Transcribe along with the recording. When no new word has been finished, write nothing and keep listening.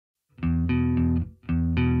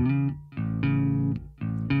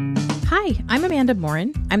Hi, I'm Amanda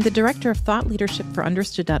Morin. I'm the Director of Thought Leadership for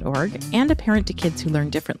Understood.org and a parent to kids who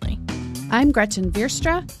learn differently. I'm Gretchen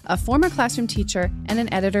Vierstra, a former classroom teacher and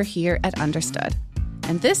an editor here at Understood.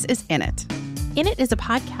 And this is In It. In It is a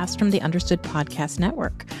podcast from the Understood Podcast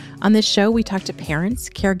Network. On this show, we talk to parents,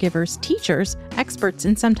 caregivers, teachers, experts,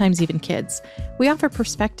 and sometimes even kids. We offer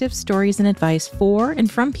perspective, stories, and advice for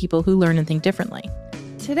and from people who learn and think differently.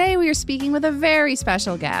 Today, we are speaking with a very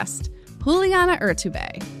special guest, Juliana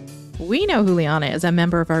Urtubey. We know Juliana is a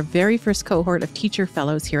member of our very first cohort of teacher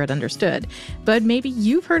fellows here at Understood, but maybe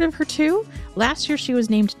you've heard of her too? Last year, she was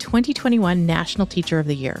named 2021 National Teacher of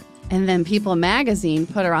the Year. And then People magazine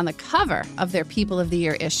put her on the cover of their People of the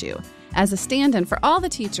Year issue as a stand-in for all the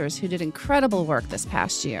teachers who did incredible work this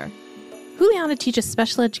past year. Juliana teaches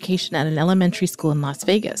special education at an elementary school in Las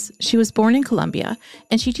Vegas. She was born in Colombia,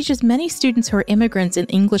 and she teaches many students who are immigrants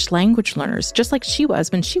and English language learners, just like she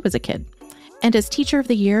was when she was a kid. And as Teacher of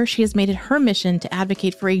the Year, she has made it her mission to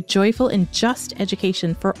advocate for a joyful and just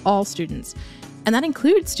education for all students. And that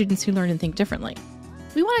includes students who learn and think differently.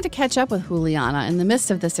 We wanted to catch up with Juliana in the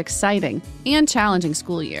midst of this exciting and challenging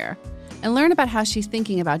school year and learn about how she's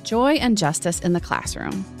thinking about joy and justice in the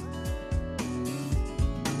classroom.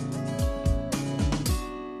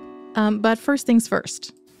 But first things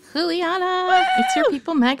first. Juliana, it's your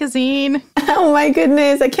People magazine. Oh my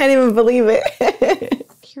goodness, I can't even believe it.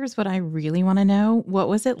 Here's what I really want to know. What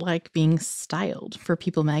was it like being styled for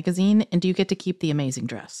People magazine? And do you get to keep the amazing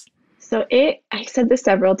dress? So I said this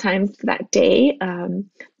several times that day.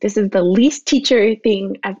 This is the least teacher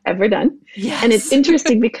thing I've ever done. Yes. And it's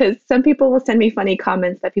interesting because some people will send me funny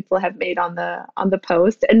comments that people have made on the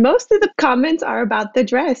post. And most of the comments are about the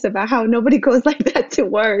dress, about how nobody goes like that to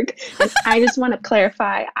work. And I just want to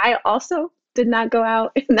clarify, I also did not go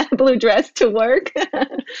out in that blue dress to work,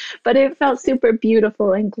 but it felt super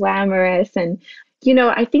beautiful and glamorous. And you know,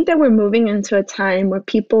 I think that we're moving into a time where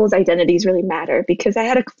people's identities really matter, because I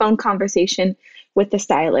had a phone conversation with the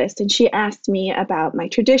stylist and she asked me about my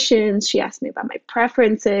traditions. She asked me about my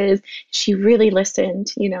preferences. She really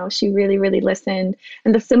listened, she really, really listened.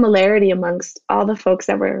 And the similarity amongst all the folks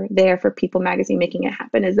that were there for People magazine making it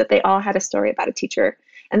happen is that they all had a story about a teacher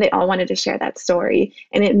and they all wanted to share that story.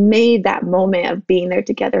 And it made that moment of being there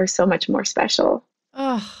together so much more special.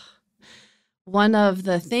 Oh. One of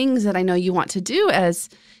the things that I know you want to do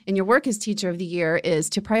in your work as Teacher of the Year is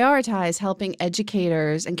to prioritize helping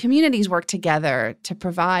educators and communities work together to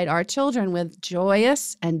provide our children with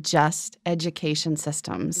joyous and just education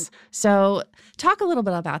systems. So talk a little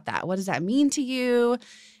bit about that. What does that mean to you?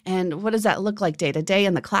 And what does that look like day to day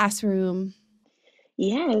in the classroom?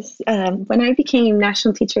 Yes. When I became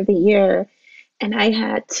National Teacher of the Year and I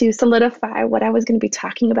had to solidify what I was going to be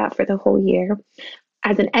talking about for the whole year,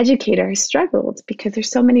 as an educator, I struggled because there's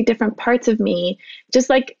so many different parts of me. Just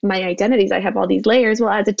like my identities, I have all these layers. Well,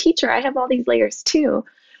 as a teacher, I have all these layers too.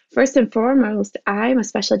 First and foremost, I'm a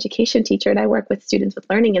special education teacher and I work with students with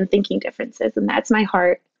learning and thinking differences, and that's my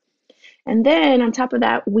heart. And then on top of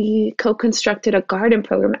that, we co-constructed a garden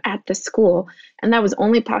program at the school, and that was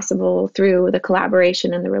only possible through the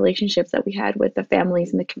collaboration and the relationships that we had with the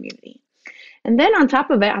families in the community. And then on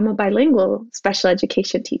top of it, I'm a bilingual special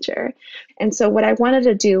education teacher. And so what I wanted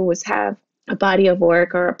to do was have a body of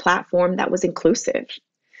work or a platform that was inclusive.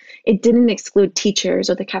 It didn't exclude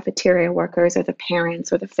teachers or the cafeteria workers or the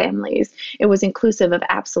parents or the families. It was inclusive of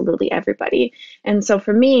absolutely everybody. And so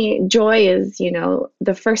for me, joy is,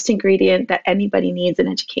 the first ingredient that anybody needs in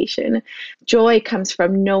education. Joy comes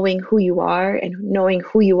from knowing who you are and knowing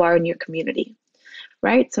who you are in your community.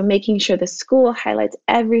 Right? So making sure the school highlights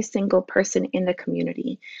every single person in the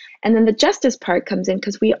community. And then the justice part comes in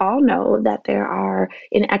because we all know that there are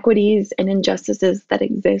inequities and injustices that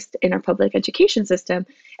exist in our public education system.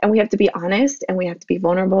 And we have to be honest and we have to be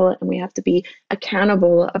vulnerable and we have to be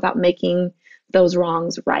accountable about making those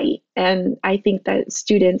wrongs right. And I think that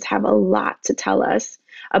students have a lot to tell us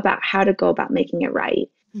about how to go about making it right.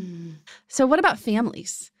 So what about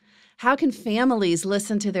families? How can families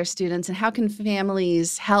listen to their students and how can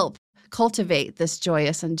families help cultivate this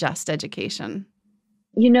joyous and just education?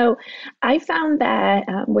 I found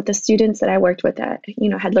that with the students that I worked with that,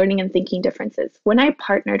 had learning and thinking differences, when I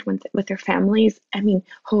partnered with their families,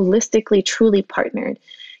 holistically, truly partnered,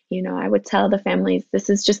 I would tell the families, this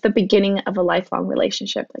is just the beginning of a lifelong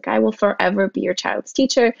relationship. Like, I will forever be your child's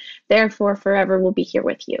teacher, therefore forever will be here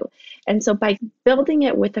with you. And so by building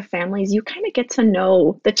it with the families, you kind of get to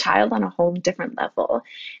know the child on a whole different level.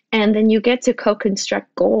 And then you get to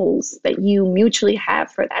co-construct goals that you mutually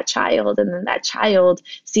have for that child. And then that child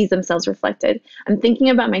sees themselves reflected. I'm thinking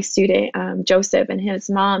about my student, Joseph, and his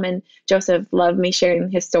mom. And Joseph loved me sharing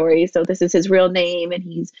his story. So this is his real name. And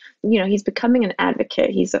he's becoming an advocate.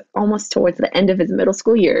 He's almost towards the end of his middle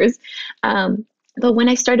school years. But when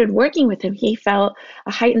I started working with him, he felt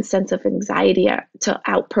a heightened sense of anxiety to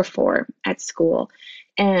outperform at school.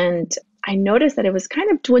 And I noticed that it was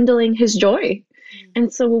kind of dwindling his joy.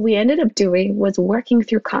 And so what we ended up doing was working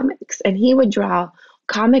through comics, and he would draw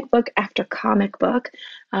comic book after comic book.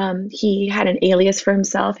 He had an alias for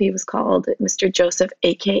himself. He was called Mr. Joseph,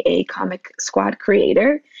 aka Comic Squad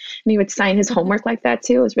Creator. And he would sign his homework like that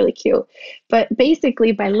too. It was really cute. But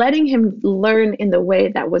basically, by letting him learn in the way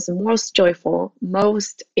that was most joyful,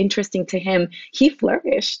 most interesting to him, he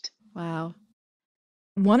flourished. Wow.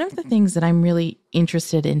 One of the things that I'm really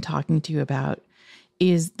interested in talking to you about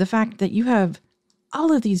is the fact that you have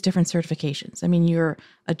all of these different certifications. I mean, you're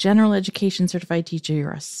a general education certified teacher,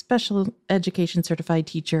 you're a special education certified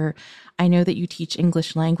teacher. I know that you teach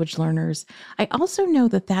English language learners. I also know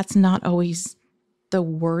that that's not always the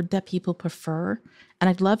word that people prefer. And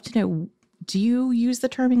I'd love to know, do you use the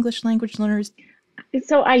term English language learners?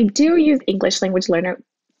 So I do use English language learner.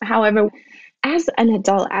 However, as an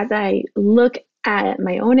adult, as I look at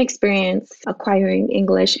my own experience acquiring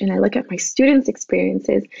English and I look at my students'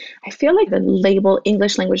 experiences, I feel like the label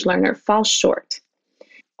English language learner falls short.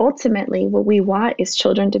 Ultimately, what we want is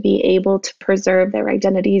children to be able to preserve their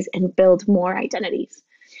identities and build more identities.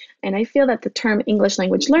 And I feel that the term English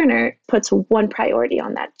language learner puts one priority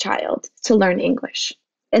on that child, to learn English.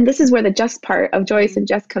 And this is where the just part of Joyce and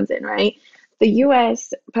Jess comes in, right? The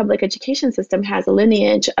US public education system has a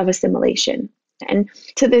lineage of assimilation. And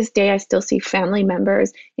to this day, I still see family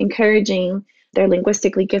members encouraging their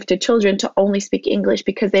linguistically gifted children to only speak English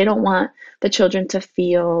because they don't want the children to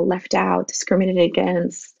feel left out, discriminated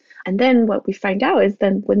against. And then what we find out is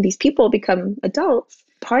then when these people become adults,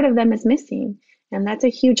 part of them is missing. And that's a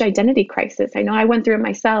huge identity crisis. I know I went through it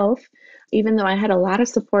myself, even though I had a lot of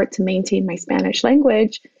support to maintain my Spanish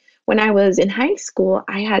language. When I was in high school,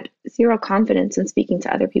 I had zero confidence in speaking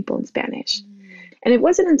to other people in Spanish. And it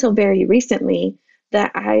wasn't until very recently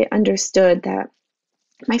that I understood that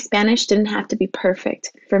my Spanish didn't have to be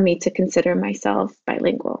perfect for me to consider myself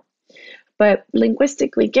bilingual. But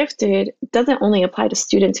linguistically gifted doesn't only apply to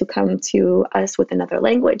students who come to us with another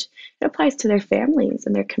language. It applies to their families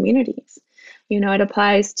and their communities. It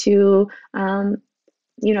applies to,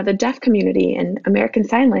 the deaf community and American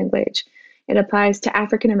Sign Language. It applies to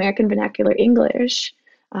African American Vernacular English,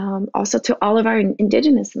 also to all of our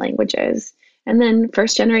indigenous languages. And then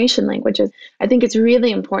first generation languages. I think it's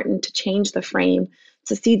really important to change the frame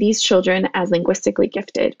to see these children as linguistically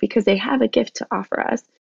gifted because they have a gift to offer us.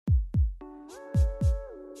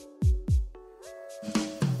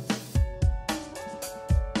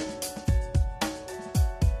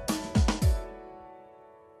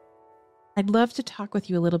 I'd love to talk with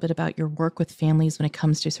you a little bit about your work with families when it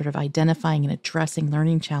comes to sort of identifying and addressing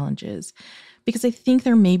learning challenges, because I think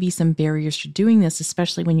there may be some barriers to doing this,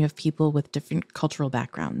 especially when you have people with different cultural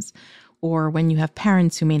backgrounds or when you have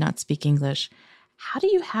parents who may not speak English. How do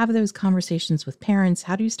you have those conversations with parents?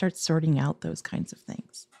 How do you start sorting out those kinds of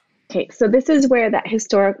things? Okay, so this is where that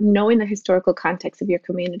knowing the historical context of your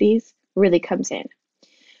communities really comes in.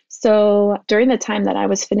 So during the time that I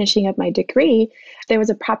was finishing up my degree, there was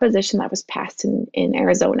a proposition that was passed in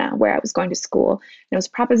Arizona where I was going to school. And it was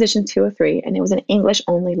Proposition 203, and it was an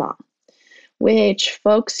English-only law, which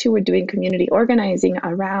folks who were doing community organizing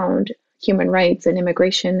around human rights and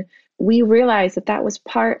immigration, we realized that that was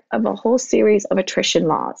part of a whole series of attrition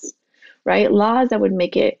laws, right? Laws that would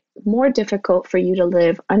make it more difficult for you to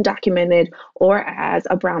live undocumented or as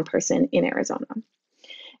a brown person in Arizona.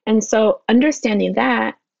 And so understanding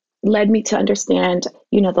that led me to understand,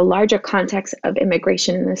 the larger context of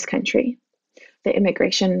immigration in this country, the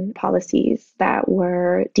immigration policies that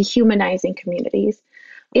were dehumanizing communities.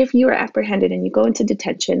 If you are apprehended and you go into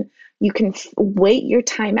detention, you can wait your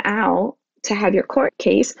time out to have your court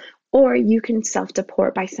case, or you can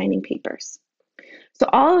self-deport by signing papers. So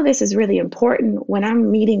all of this is really important when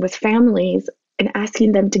I'm meeting with families and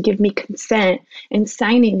asking them to give me consent and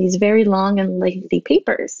signing these very long and lengthy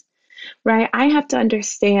papers. Right? I have to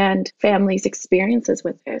understand families' experiences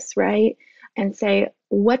with this, right? And say,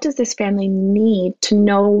 what does this family need to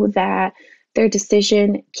know that their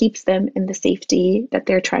decision keeps them in the safety that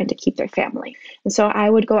they're trying to keep their family? And so I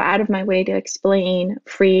would go out of my way to explain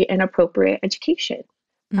free and appropriate education.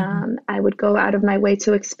 I would go out of my way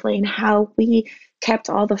to explain how we kept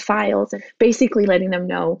all the files, and basically letting them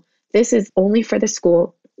know this is only for the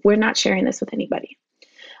school. We're not sharing this with anybody.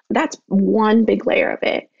 That's one big layer of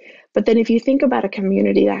it. But then if you think about a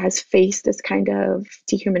community that has faced this kind of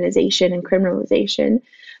dehumanization and criminalization,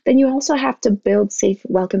 then you also have to build safe,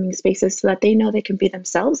 welcoming spaces so that they know they can be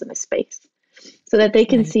themselves in a space, so that they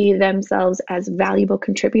can see themselves as valuable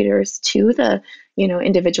contributors to the,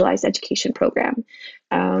 individualized education program.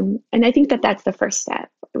 And I think that that's the first step.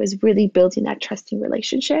 It was really building that trusting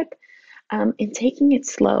relationship, and taking it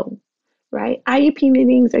slow. Right? IEP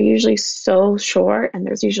meetings are usually so short, and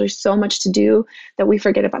there's usually so much to do that we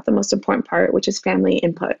forget about the most important part, which is family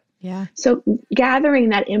input. Yeah. So gathering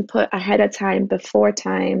that input ahead of time, before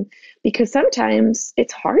time, because sometimes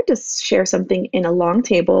it's hard to share something in a long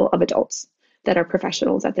table of adults that are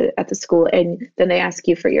professionals at the school, and then they ask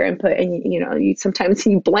you for your input, and you sometimes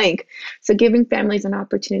you blank. So giving families an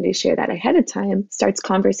opportunity to share that ahead of time starts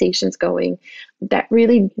conversations going that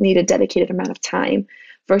really need a dedicated amount of time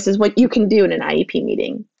versus what you can do in an IEP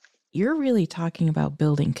meeting. You're really talking about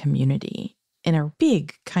building community in a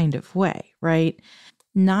big kind of way, right?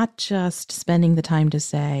 Not just spending the time to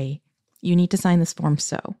say, you need to sign this form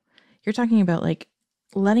so. You're talking about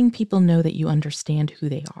letting people know that you understand who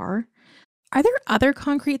they are. Are there other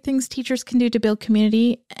concrete things teachers can do to build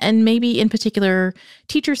community? And maybe in particular,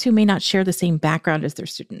 teachers who may not share the same background as their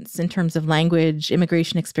students in terms of language,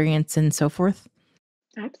 immigration experience, and so forth?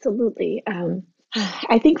 Absolutely.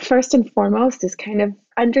 I think first and foremost is kind of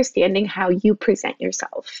understanding how you present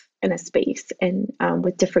yourself in a space and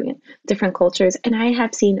with different cultures. And I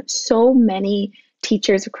have seen so many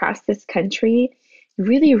teachers across this country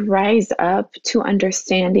really rise up to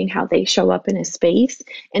understanding how they show up in a space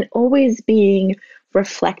and always being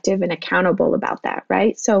reflective and accountable about that,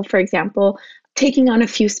 right? So, for example, taking on a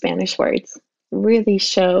few Spanish words really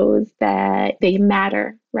shows that they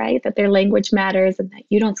matter, right? That their language matters and that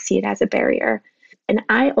you don't see it as a barrier. And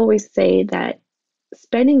I always say that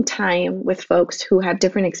spending time with folks who have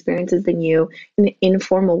different experiences than you in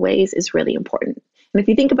informal ways is really important. And if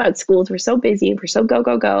you think about schools, we're so busy, we're so go,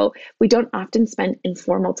 go, go. We don't often spend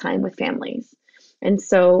informal time with families. And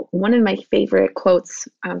so one of my favorite quotes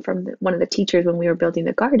from one of the teachers when we were building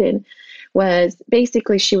the garden was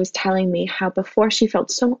basically she was telling me how before she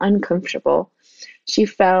felt so uncomfortable. She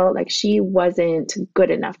felt like she wasn't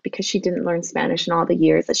good enough because she didn't learn Spanish in all the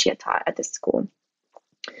years that she had taught at this school.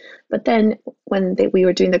 But then when we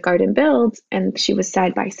were doing the garden build and she was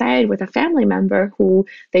side by side with a family member who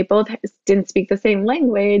they both didn't speak the same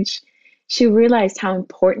language, she realized how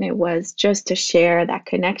important it was just to share that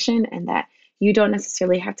connection and that you don't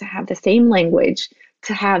necessarily have to have the same language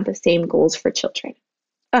to have the same goals for children.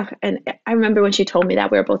 And I remember when she told me that,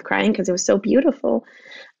 we were both crying because it was so beautiful.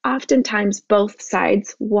 Oftentimes, both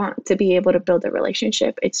sides want to be able to build a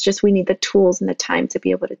relationship. It's just we need the tools and the time to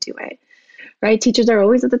be able to do it. Right? Teachers are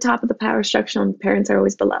always at the top of the power structure and parents are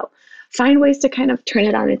always below. Find ways to kind of turn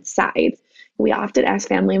it on its side. We often ask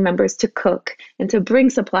family members to cook and to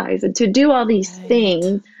bring supplies and to do all these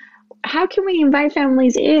things. How can we invite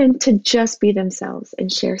families in to just be themselves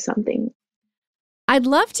and share something? I'd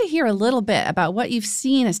love to hear a little bit about what you've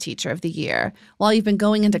seen as Teacher of the Year while you've been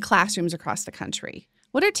going into classrooms across the country.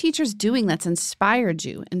 What are teachers doing that's inspired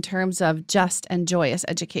you in terms of just and joyous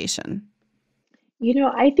education?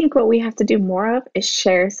 I think what we have to do more of is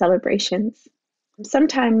share celebrations.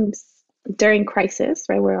 Sometimes during crisis,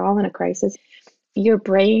 right, we're all in a crisis, your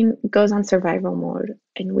brain goes on survival mode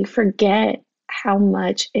and we forget how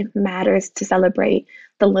much it matters to celebrate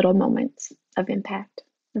the little moments of impact,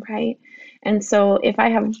 right? And so if I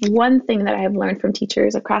have one thing that I have learned from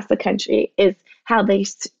teachers across the country is how they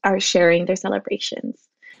are sharing their celebrations.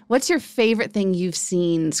 What's your favorite thing you've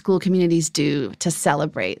seen school communities do to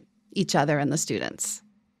celebrate each other and the students?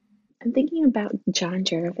 I'm thinking about John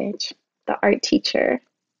Jurovich, the art teacher.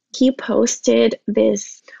 He posted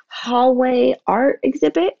this hallway art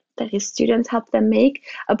exhibit that his students helped them make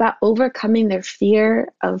about overcoming their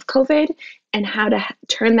fear of COVID and how to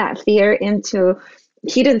turn that fear into,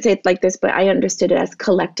 he didn't say it like this, but I understood it as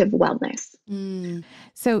collective wellness.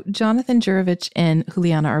 So Jonathan Jurovich and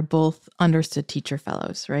Juliana are both understood teacher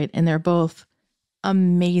fellows, right? And they're both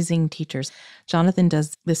amazing teachers. Jonathan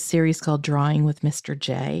does this series called Drawing with Mr.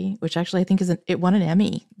 J, which actually I think it won an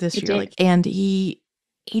Emmy this year. And he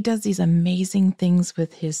does these amazing things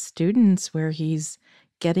with his students where he's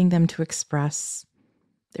getting them to express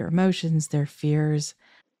their emotions, their fears.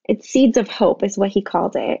 It's seeds of hope is what he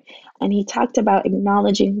called it. And he talked about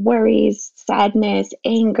acknowledging worries, sadness,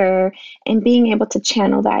 anger, and being able to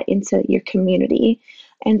channel that into your community.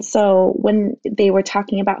 And so when they were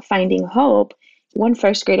talking about finding hope, one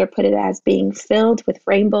first grader put it as being filled with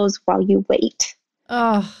rainbows while you wait.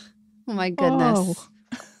 Oh, oh my goodness. Oh.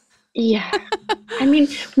 Yeah. I mean,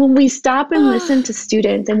 when we stop and listen to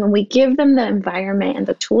students and when we give them the environment and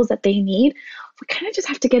the tools that they need, we kind of just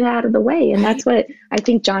have to get it out of the way. And that's what I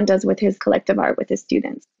think John does with his collective art with his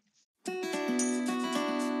students.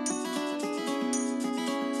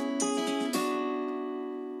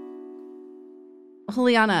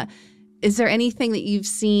 Juliana, is there anything that you've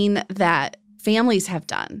seen that families have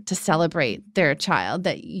done to celebrate their child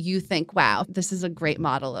that you think, wow, this is a great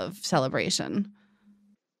model of celebration?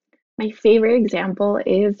 My favorite example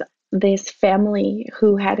is this family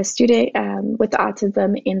who had a student with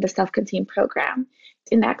autism in the self-contained program.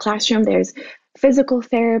 In that classroom, there's physical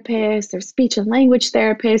therapists, there's speech and language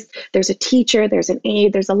therapists, there's a teacher, there's an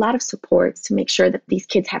aide, there's a lot of supports to make sure that these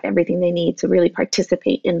kids have everything they need to really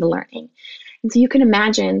participate in the learning. And so you can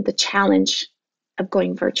imagine the challenge of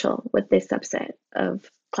going virtual with this subset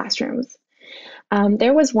of classrooms.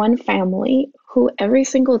 There was one family who every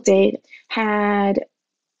single day had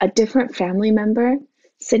a different family member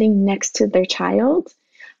sitting next to their child.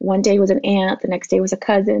 One day was an aunt, the next day was a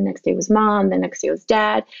cousin, the next day was mom, the next day was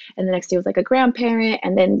dad, and the next day was like a grandparent.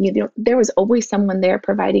 And then there was always someone there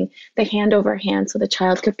providing the hand over hand so the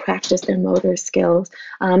child could practice their motor skills,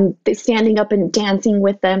 standing up and dancing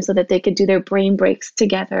with them so that they could do their brain breaks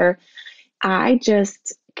together. I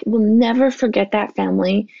just will never forget that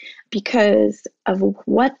family because of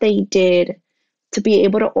what they did to be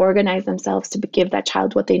able to organize themselves to give that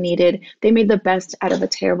child what they needed. They made the best out of a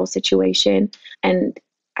terrible situation. And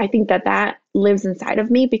I think that lives inside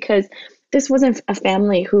of me because this wasn't a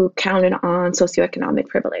family who counted on socioeconomic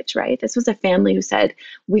privilege, right? This was a family who said,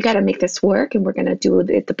 we got to make this work and we're going to do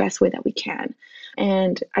it the best way that we can.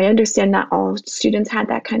 And I understand not all students had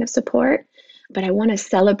that kind of support, but I want to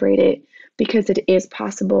celebrate it because it is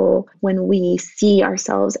possible when we see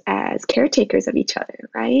ourselves as caretakers of each other,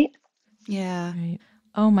 right? Yeah. Right.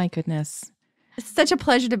 Oh, my goodness. It's such a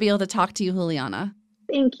pleasure to be able to talk to you, Juliana.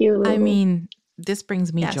 Thank you, Lulu. I mean, this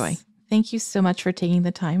brings me joy. Thank you so much for taking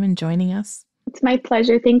the time and joining us. It's my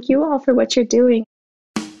pleasure. Thank you all for what you're doing.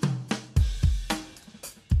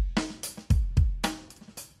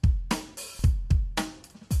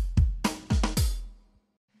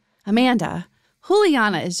 Amanda,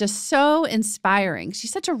 Juliana is just so inspiring.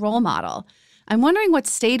 She's such a role model. I'm wondering what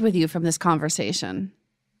stayed with you from this conversation.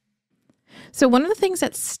 So one of the things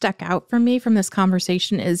that stuck out for me from this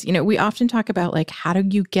conversation is, we often talk about like, how do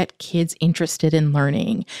you get kids interested in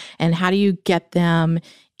learning and how do you get them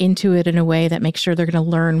into it in a way that makes sure they're going to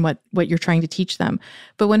learn what you're trying to teach them.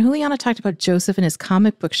 But when Juliana talked about Joseph and his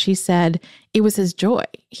comic book, she said it was his joy.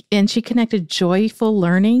 And she connected joyful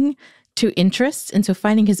learning to interests. And so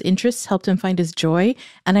finding his interests helped him find his joy.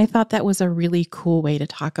 And I thought that was a really cool way to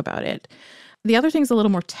talk about it. The other thing's a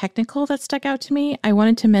little more technical that stuck out to me. I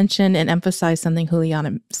wanted to mention and emphasize something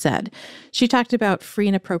Juliana said. She talked about free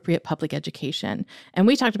and appropriate public education. And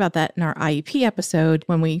we talked about that in our IEP episode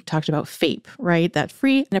when we talked about FAPE, right? That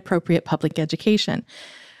free and appropriate public education.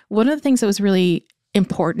 One of the things that was really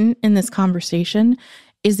important in this conversation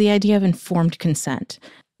is the idea of informed consent.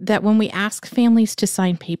 That when we ask families to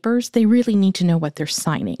sign papers, they really need to know what they're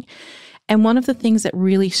signing. And one of the things that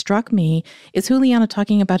really struck me is Juliana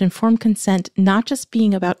talking about informed consent, not just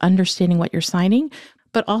being about understanding what you're signing,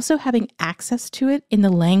 but also having access to it in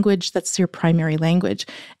the language that's your primary language.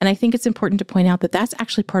 And I think it's important to point out that that's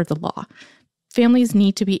actually part of the law. Families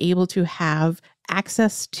need to be able to have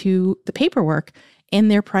access to the paperwork in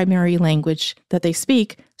their primary language that they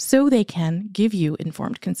speak so they can give you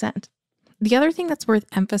informed consent. The other thing that's worth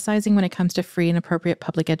emphasizing when it comes to free and appropriate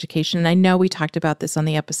public education, and I know we talked about this on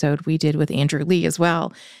the episode we did with Andrew Lee as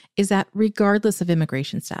well, is that regardless of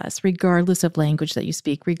immigration status, regardless of language that you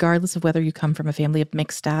speak, regardless of whether you come from a family of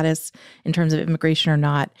mixed status in terms of immigration or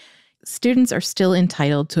not, students are still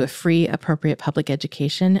entitled to a free, appropriate public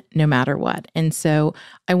education no matter what. And so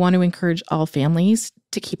I want to encourage all families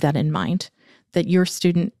to keep that in mind, that your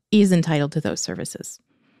student is entitled to those services.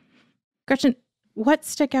 Gretchen, what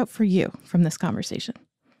stuck out for you from this conversation?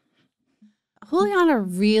 Juliana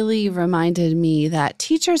really reminded me that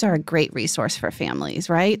teachers are a great resource for families,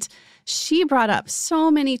 right? She brought up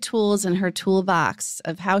so many tools in her toolbox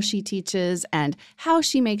of how she teaches and how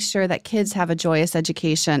she makes sure that kids have a joyous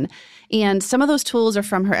education. And some of those tools are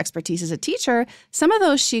from her expertise as a teacher. Some of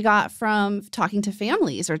those she got from talking to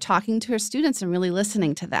families or talking to her students and really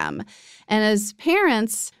listening to them. And as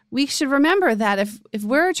parents, we should remember that if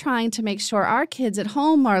we're trying to make sure our kids at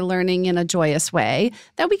home are learning in a joyous way,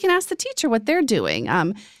 that we can ask the teacher what they're doing.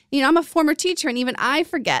 I'm a former teacher, and even I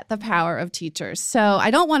forget the power of teachers. So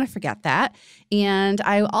I don't want to forget that. And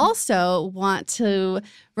I also want to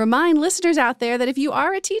remind listeners out there that if you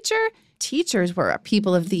are a teacher, teachers were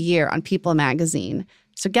People of the Year on People magazine.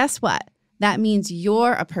 So guess what? That means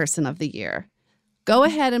you're a Person of the Year. Go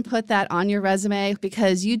ahead and put that on your resume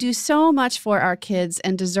because you do so much for our kids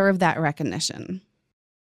and deserve that recognition.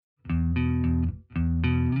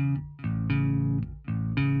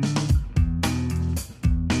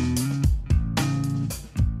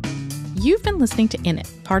 You've been listening to In It,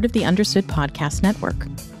 part of the Understood Podcast Network.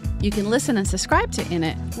 You can listen and subscribe to In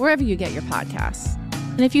It wherever you get your podcasts.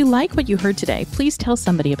 And if you like what you heard today, please tell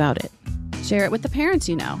somebody about it. Share it with the parents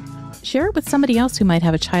you know. Share it with somebody else who might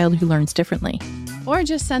have a child who learns differently. Or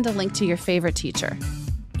just send a link to your favorite teacher.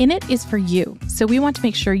 In It is for you, so we want to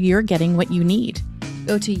make sure you're getting what you need.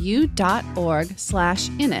 Go to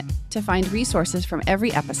u.org/init to find resources from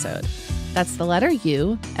every episode. That's the letter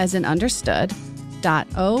U, as in understood,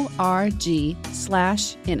 .org/init.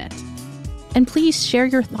 And please share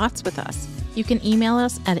your thoughts with us. You can email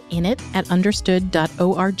us at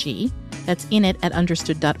init@understood.org. That's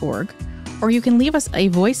init@understood.org. Or you can leave us a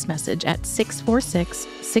voice message at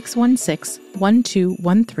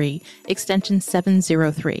 646-616-1213, extension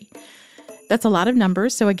 703. That's a lot of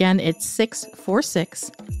numbers. So again, it's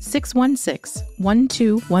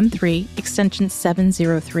 646-616-1213, extension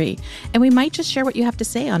 703. And we might just share what you have to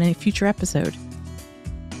say on a future episode.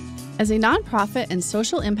 As a nonprofit and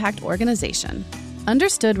social impact organization,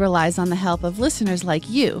 Understood relies on the help of listeners like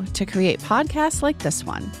you to create podcasts like this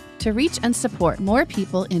one, to reach and support more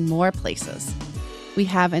people in more places. We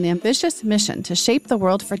have an ambitious mission to shape the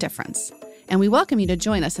world for difference, and we welcome you to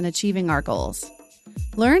join us in achieving our goals.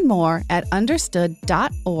 Learn more at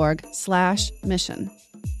understood.org/mission.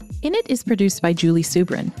 In It is produced by Julie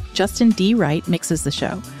Subrin. Justin D. Wright mixes the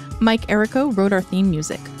show. Mike Errico wrote our theme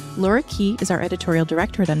music. Laura Key is our editorial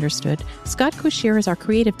director at Understood. Scott Coshier is our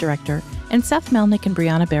creative director. And Seth Melnick and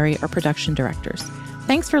Brianna Berry are production directors.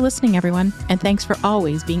 Thanks for listening, everyone. And thanks for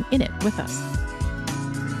always being in it with us.